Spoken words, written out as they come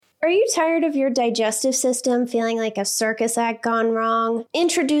Are you tired of your digestive system feeling like a circus act gone wrong?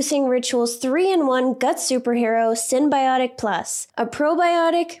 Introducing Ritual's 3-in-1 gut superhero, Synbiotic Plus. A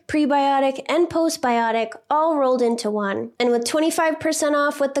probiotic, prebiotic, and postbiotic all rolled into one. And with 25%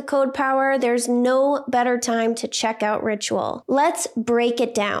 off with the code POWER, there's no better time to check out Ritual. Let's break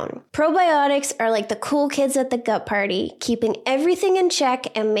it down. Probiotics are like the cool kids at the gut party, keeping everything in check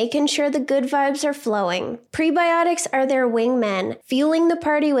and making sure the good vibes are flowing. Prebiotics are their wingmen, fueling the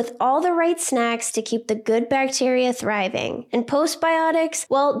party with all the right snacks to keep the good bacteria thriving. And postbiotics,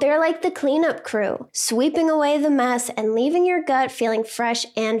 well, they're like the cleanup crew, sweeping away the mess and leaving your gut feeling fresh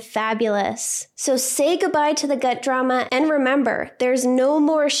and fabulous. So say goodbye to the gut drama, and remember, there's no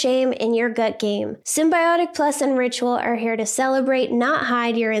more shame in your gut game. Synbiotic Plus and Ritual are here to celebrate, not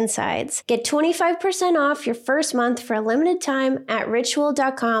hide your insides. Get 25% off your first month for a limited time at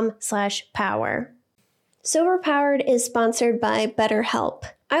ritual.com/power. Sober Powered is sponsored by BetterHelp.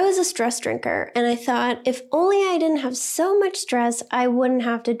 I was a stress drinker, and I thought, if only I didn't have so much stress, I wouldn't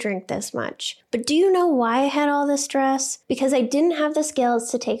have to drink this much. But do you know why I had all this stress? Because I didn't have the skills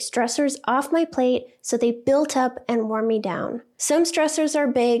to take stressors off my plate, so they built up and wore me down. Some stressors are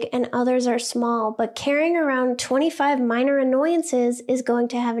big and others are small, but carrying around 25 minor annoyances is going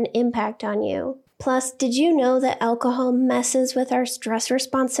to have an impact on you. Plus, did you know that alcohol messes with our stress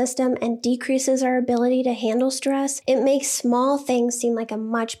response system and decreases our ability to handle stress? It makes small things seem like a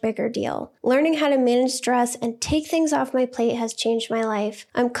much bigger deal. Learning how to manage stress and take things off my plate has changed my life.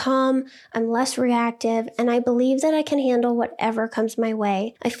 I'm calm, I'm less reactive, and I believe that I can handle whatever comes my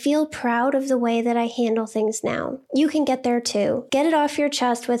way. I feel proud of the way that I handle things now. You can get there too. Get it off your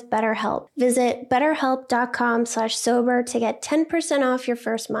chest with BetterHelp. Visit betterhelp.com/sober to get 10% off your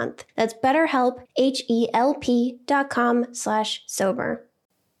first month. That's BetterHelp, HELP.com/sober.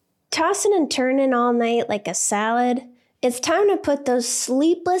 Tossing and turning all night like a salad? It's time to put those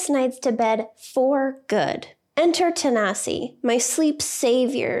sleepless nights to bed for good. Enter Tanasi, my sleep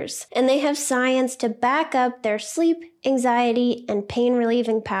saviors, and they have science to back up their sleep, anxiety, and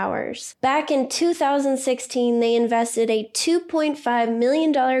pain-relieving powers. Back in 2016, they invested a $2.5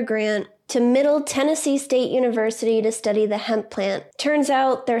 million grant to Middle Tennessee State University to study the hemp plant. Turns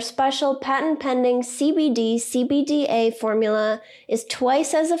out their special patent-pending CBD-CBDA formula is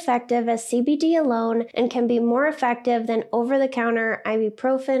twice as effective as CBD alone and can be more effective than over-the-counter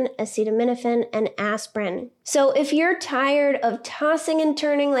ibuprofen, acetaminophen, and aspirin. So if you're tired of tossing and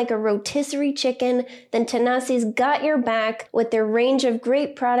turning like a rotisserie chicken, then Tanasi's got your back with their range of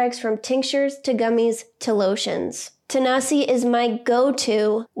great products from tinctures to gummies to lotions. Tanasi is my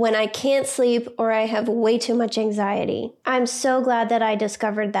go-to when I can't sleep or I have way too much anxiety. I'm so glad that I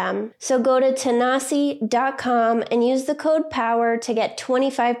discovered them. So go to Tanasi.com and use the code POWER to get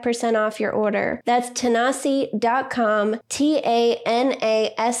 25% off your order. That's Tanasi.com,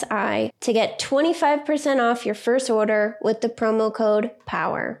 TANASI, to get 25% off your first order with the promo code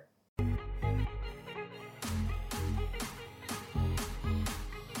POWER.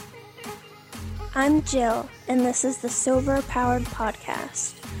 I'm Jill, and this is the Sober Powered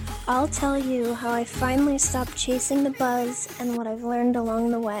Podcast. I'll tell you how I finally stopped chasing the buzz and what I've learned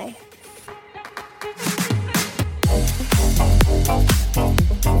along the way.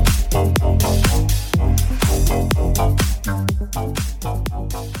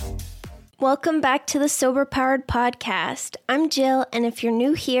 Welcome back to the Sober Powered Podcast. I'm Jill, and if you're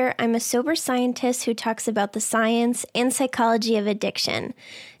new here, I'm a sober scientist who talks about the science and psychology of addiction.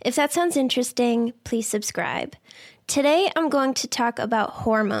 If that sounds interesting, please subscribe. Today, I'm going to talk about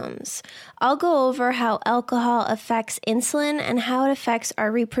hormones. I'll go over how alcohol affects insulin and how it affects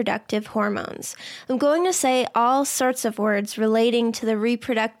our reproductive hormones. I'm going to say all sorts of words relating to the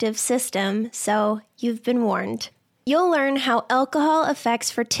reproductive system, so you've been warned. You'll learn how alcohol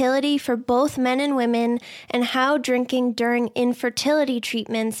affects fertility for both men and women and how drinking during infertility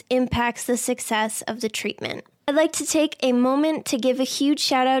treatments impacts the success of the treatment. I'd like to take a moment to give a huge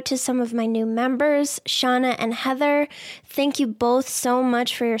shout out to some of my new members, Shauna and Heather. Thank you both so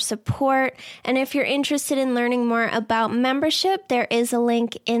much for your support. And if you're interested in learning more about membership, there is a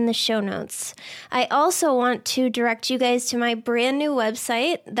link in the show notes. I also want to direct you guys to my brand new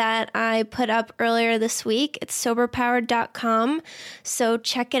website that I put up earlier this week. It's soberpowered.com. So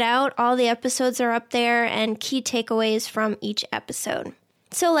check it out. All the episodes are up there and key takeaways from each episode.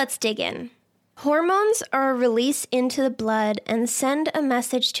 So let's dig in. Hormones are released into the blood and send a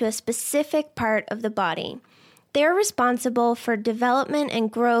message to a specific part of the body. They're responsible for development and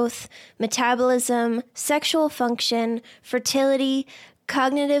growth, metabolism, sexual function, fertility,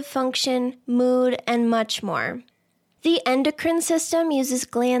 cognitive function, mood, and much more. The endocrine system uses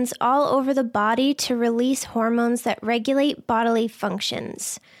glands all over the body to release hormones that regulate bodily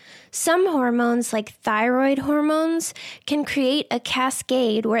functions. Some hormones, like thyroid hormones, can create a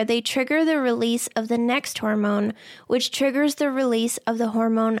cascade where they trigger the release of the next hormone, which triggers the release of the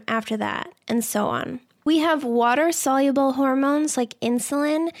hormone after that, and so on. We have water-soluble hormones like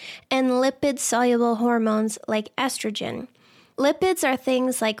insulin and lipid-soluble hormones like estrogen. Lipids are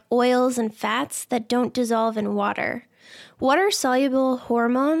things like oils and fats that don't dissolve in water. Water-soluble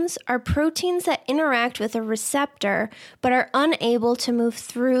hormones are proteins that interact with a receptor but are unable to move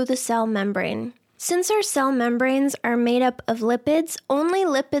through the cell membrane. Since our cell membranes are made up of lipids, only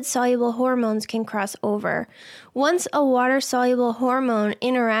lipid-soluble hormones can cross over. Once a water-soluble hormone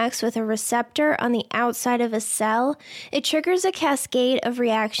interacts with a receptor on the outside of a cell, it triggers a cascade of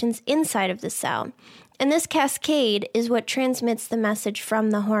reactions inside of the cell. And this cascade is what transmits the message from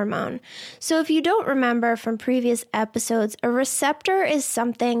the hormone. So if you don't remember from previous episodes, a receptor is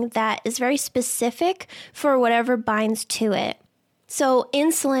something that is very specific for whatever binds to it. So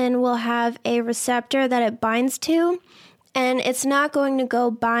insulin will have a receptor that it binds to, and it's not going to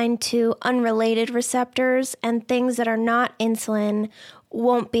go bind to unrelated receptors, and things that are not insulin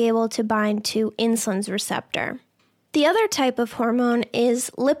won't be able to bind to insulin's receptor. The other type of hormone is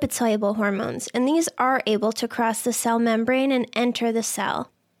lipid-soluble hormones, and these are able to cross the cell membrane and enter the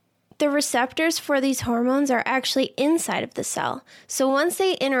cell. The receptors for these hormones are actually inside of the cell, so once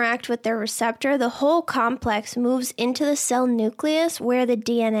they interact with their receptor, the whole complex moves into the cell nucleus where the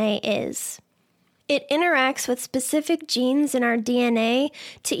DNA is. It interacts with specific genes in our DNA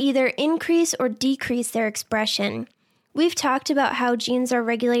to either increase or decrease their expression. We've talked about how genes are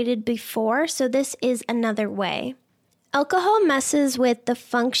regulated before, so this is another way. Alcohol messes with the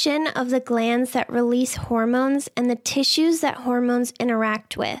function of the glands that release hormones and the tissues that hormones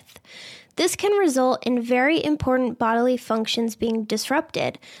interact with. This can result in very important bodily functions being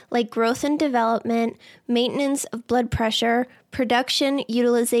disrupted, like growth and development, maintenance of blood pressure, production,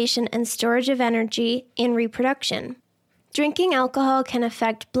 utilization, and storage of energy, and reproduction. Drinking alcohol can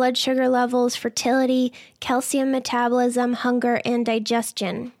affect blood sugar levels, fertility, calcium metabolism, hunger, and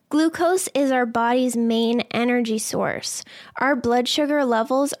digestion. Glucose is our body's main energy source. Our blood sugar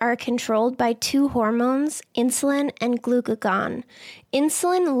levels are controlled by two hormones, insulin and glucagon.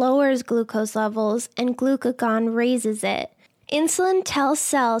 Insulin lowers glucose levels and glucagon raises it. Insulin tells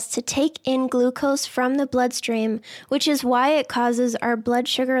cells to take in glucose from the bloodstream, which is why it causes our blood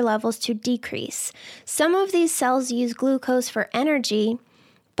sugar levels to decrease. Some of these cells use glucose for energy,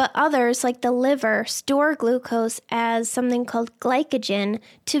 but others, like the liver, store glucose as something called glycogen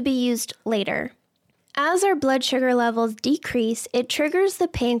to be used later. As our blood sugar levels decrease, it triggers the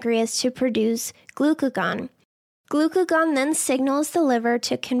pancreas to produce glucagon. Glucagon then signals the liver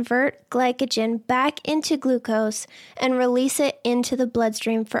to convert glycogen back into glucose and release it into the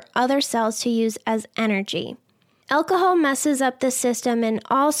bloodstream for other cells to use as energy. Alcohol messes up the system in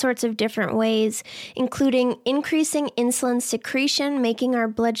all sorts of different ways, including increasing insulin secretion, making our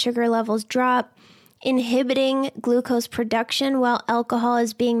blood sugar levels drop, inhibiting glucose production while alcohol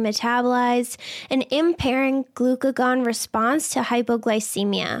is being metabolized, and impairing glucagon response to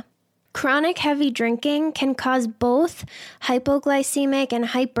hypoglycemia. Chronic heavy drinking can cause both hypoglycemic and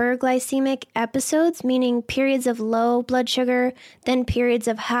hyperglycemic episodes, meaning periods of low blood sugar, then periods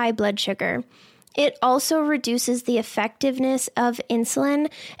of high blood sugar. It also reduces the effectiveness of insulin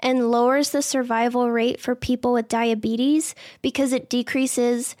and lowers the survival rate for people with diabetes because it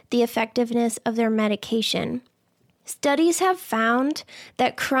decreases the effectiveness of their medication. Studies have found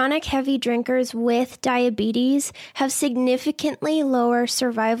that chronic heavy drinkers with diabetes have significantly lower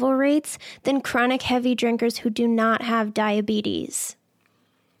survival rates than chronic heavy drinkers who do not have diabetes.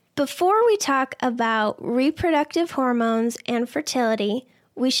 Before we talk about reproductive hormones and fertility,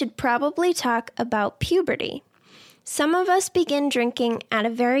 we should probably talk about puberty. Some of us begin drinking at a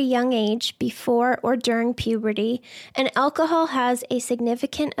very young age, before or during puberty, and alcohol has a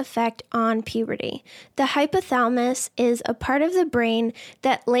significant effect on puberty. The hypothalamus is a part of the brain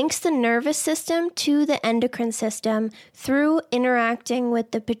that links the nervous system to the endocrine system through interacting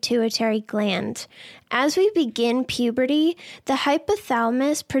with the pituitary gland. As we begin puberty, the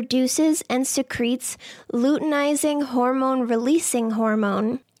hypothalamus produces and secretes luteinizing hormone-releasing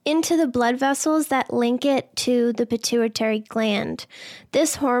hormone into the blood vessels that link it to the pituitary gland.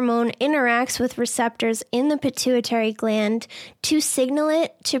 This hormone interacts with receptors in the pituitary gland to signal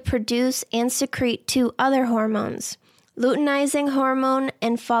it to produce and secrete two other hormones, luteinizing hormone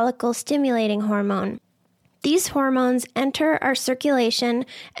and follicle-stimulating hormone. These hormones enter our circulation,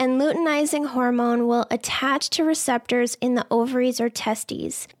 and luteinizing hormone will attach to receptors in the ovaries or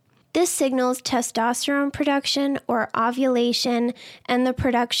testes. This signals testosterone production or ovulation and the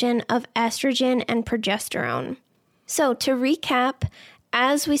production of estrogen and progesterone. So to recap,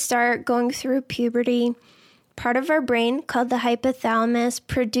 as we start going through puberty, part of our brain called the hypothalamus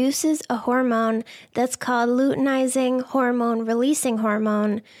produces a hormone that's called luteinizing hormone releasing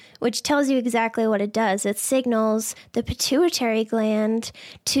hormone, which tells you exactly what it does. It signals the pituitary gland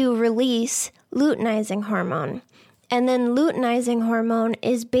to release luteinizing hormone. And then luteinizing hormone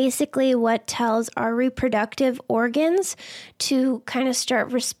is basically what tells our reproductive organs to kind of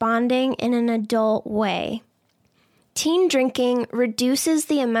start responding in an adult way. Teen drinking reduces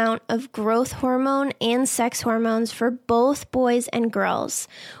the amount of growth hormone and sex hormones for both boys and girls.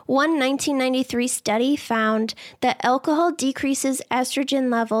 One 1993 study found that alcohol decreases estrogen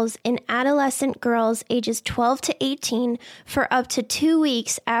levels in adolescent girls ages 12 to 18 for up to 2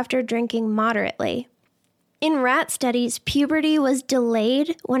 weeks after drinking moderately. In rat studies, puberty was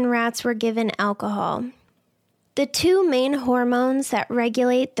delayed when rats were given alcohol. The two main hormones that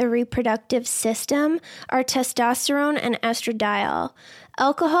regulate the reproductive system are testosterone and estradiol.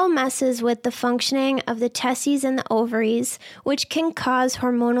 Alcohol messes with the functioning of the testes and the ovaries, which can cause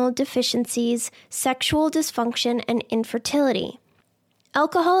hormonal deficiencies, sexual dysfunction, and infertility.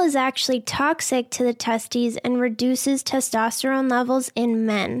 Alcohol is actually toxic to the testes and reduces testosterone levels in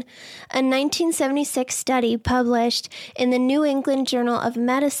men. A 1976 study published in the New England Journal of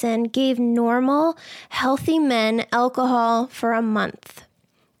Medicine gave normal, healthy men alcohol for a month.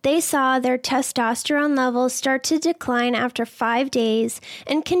 They saw their testosterone levels start to decline after 5 days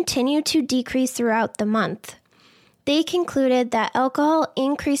and continue to decrease throughout the month. They concluded that alcohol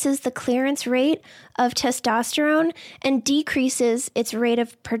increases the clearance rate of testosterone and decreases its rate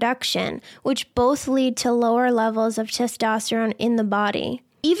of production, which both lead to lower levels of testosterone in the body.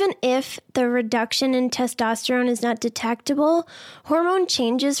 Even if the reduction in testosterone is not detectable, hormone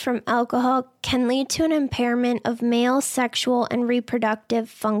changes from alcohol can lead to an impairment of male sexual and reproductive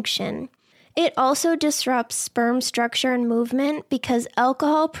function. It also disrupts sperm structure and movement because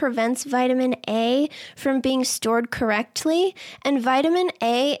alcohol prevents vitamin A from being stored correctly, and vitamin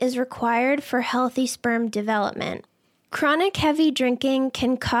A is required for healthy sperm development. Chronic heavy drinking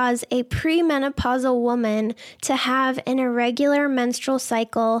can cause a premenopausal woman to have an irregular menstrual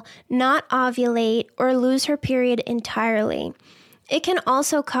cycle, not ovulate, or lose her period entirely. It can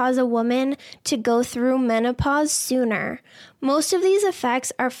also cause a woman to go through menopause sooner. Most of these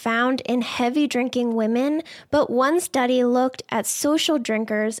effects are found in heavy drinking women, but one study looked at social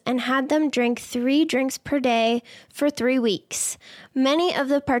drinkers and had them drink 3 drinks per day for 3 weeks. Many of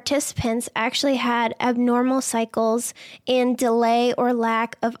the participants actually had abnormal cycles and delay or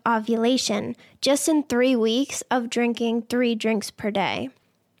lack of ovulation, just in 3 weeks of drinking 3 drinks per day,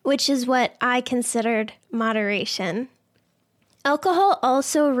 which is what I considered moderation. Alcohol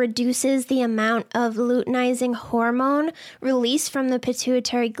also reduces the amount of luteinizing hormone released from the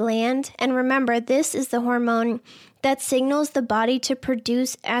pituitary gland. And remember, this is the hormone that signals the body to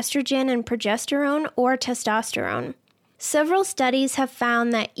produce estrogen and progesterone or testosterone. Several studies have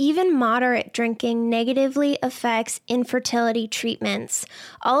found that even moderate drinking negatively affects infertility treatments.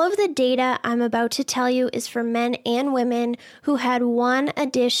 All of the data I'm about to tell you is for men and women who had 1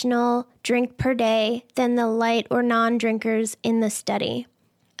 additional drink per day than the light or non-drinkers in the study.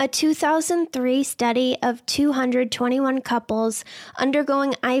 A 2003 study of 221 couples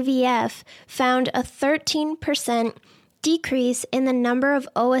undergoing IVF found a 13% decrease in the number of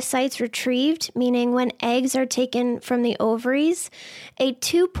oocytes retrieved, meaning when eggs are taken from the ovaries, a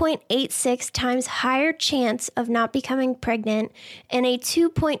 2.86 times higher chance of not becoming pregnant, and a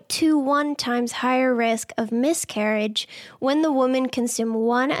 2.21 times higher risk of miscarriage when the woman consumed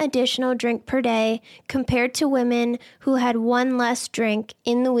 1 additional drink per day compared to women who had 1 less drink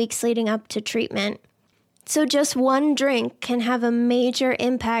in the weeks leading up to treatment. So just 1 drink can have a major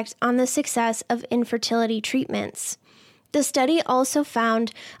impact on the success of infertility treatments. The study also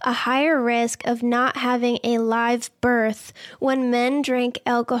found a higher risk of not having a live birth when men drank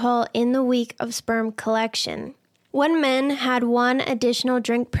alcohol in the week of sperm collection. When men had 1 additional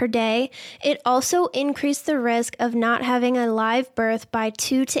drink per day, it also increased the risk of not having a live birth by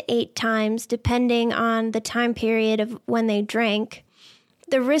 2 to 8 times, depending on the time period of when they drank.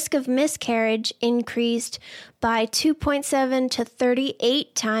 The risk of miscarriage increased by 2.7 to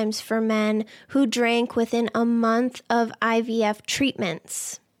 38 times for men who drank within a month of IVF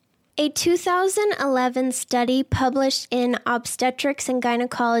treatments. A 2011 study published in Obstetrics and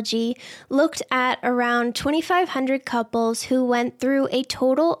Gynecology looked at around 2,500 couples who went through a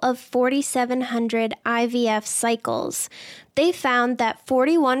total of 4,700 IVF cycles. They found that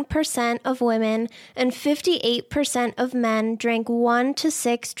 41% of women and 58% of men drank 1 to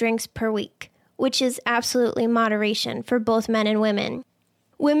 6 drinks per week, which is absolutely moderation for both men and women.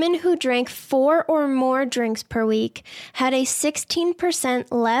 Women who drank 4 or more drinks per week had a 16%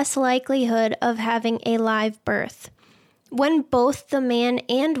 less likelihood of having a live birth. When both the man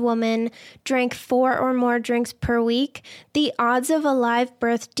and woman drank 4 or more drinks per week, the odds of a live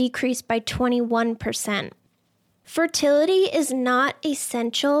birth decreased by 21%. Fertility is not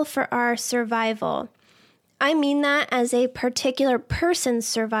essential for our survival. I mean that as a particular person's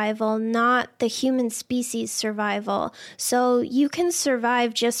survival, not the human species' survival. So you can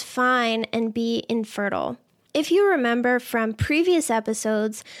survive just fine and be infertile. If you remember from previous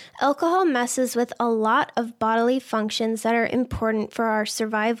episodes, alcohol messes with a lot of bodily functions that are important for our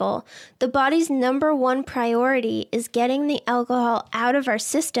survival. The body's number one priority is getting the alcohol out of our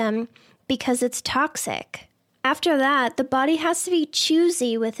system because it's toxic. After that, the body has to be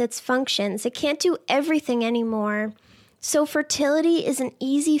choosy with its functions. It can't do everything anymore. So fertility is an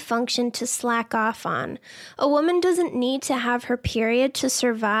easy function to slack off on. A woman doesn't need to have her period to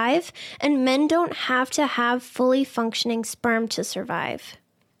survive, and men don't have to have fully functioning sperm to survive.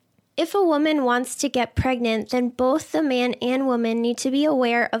 If a woman wants to get pregnant, then both the man and woman need to be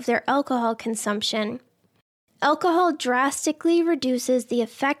aware of their alcohol consumption. Alcohol drastically reduces the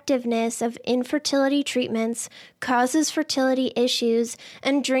effectiveness of infertility treatments, causes fertility issues,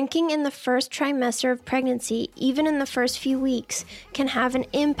 and drinking in the first trimester of pregnancy, even in the first few weeks, can have an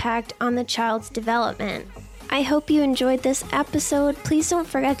impact on the child's development. I hope you enjoyed this episode. Please don't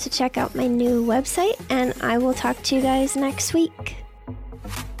forget to check out my new website, and I will talk to you guys next week.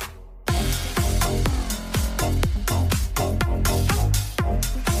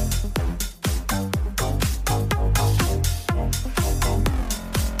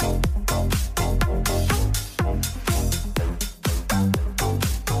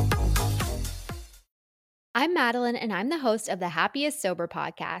 I'm Madeline, and I'm the host of the Happiest Sober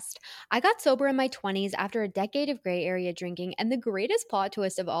podcast. I got sober in my 20s after a decade of gray area drinking, and the greatest plot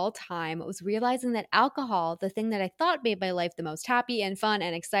twist of all time was realizing that alcohol, the thing that I thought made my life the most happy and fun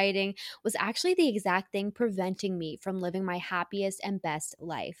and exciting, was actually the exact thing preventing me from living my happiest and best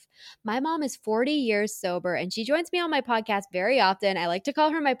life. My mom is 40 years sober, and she joins me on my podcast very often. I like to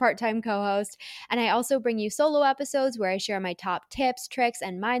call her my part-time co-host, and I also bring you solo episodes where I share my top tips, tricks,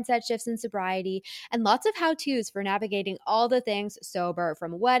 and mindset shifts in sobriety, and lots of how-tos for navigating all the things sober,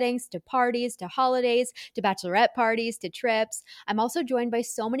 from weddings to parties to holidays to bachelorette parties to trips. I'm also joined by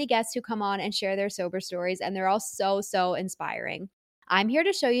so many guests who come on and share their sober stories, and they're all so inspiring. I'm here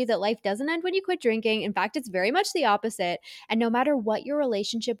to show you that life doesn't end when you quit drinking. In fact, it's very much the opposite. And no matter what your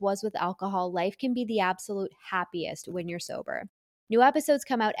relationship was with alcohol, life can be the absolute happiest when you're sober. New episodes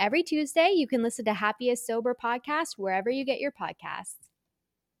come out every Tuesday. You can listen to Happiest Sober podcast wherever you get your podcasts.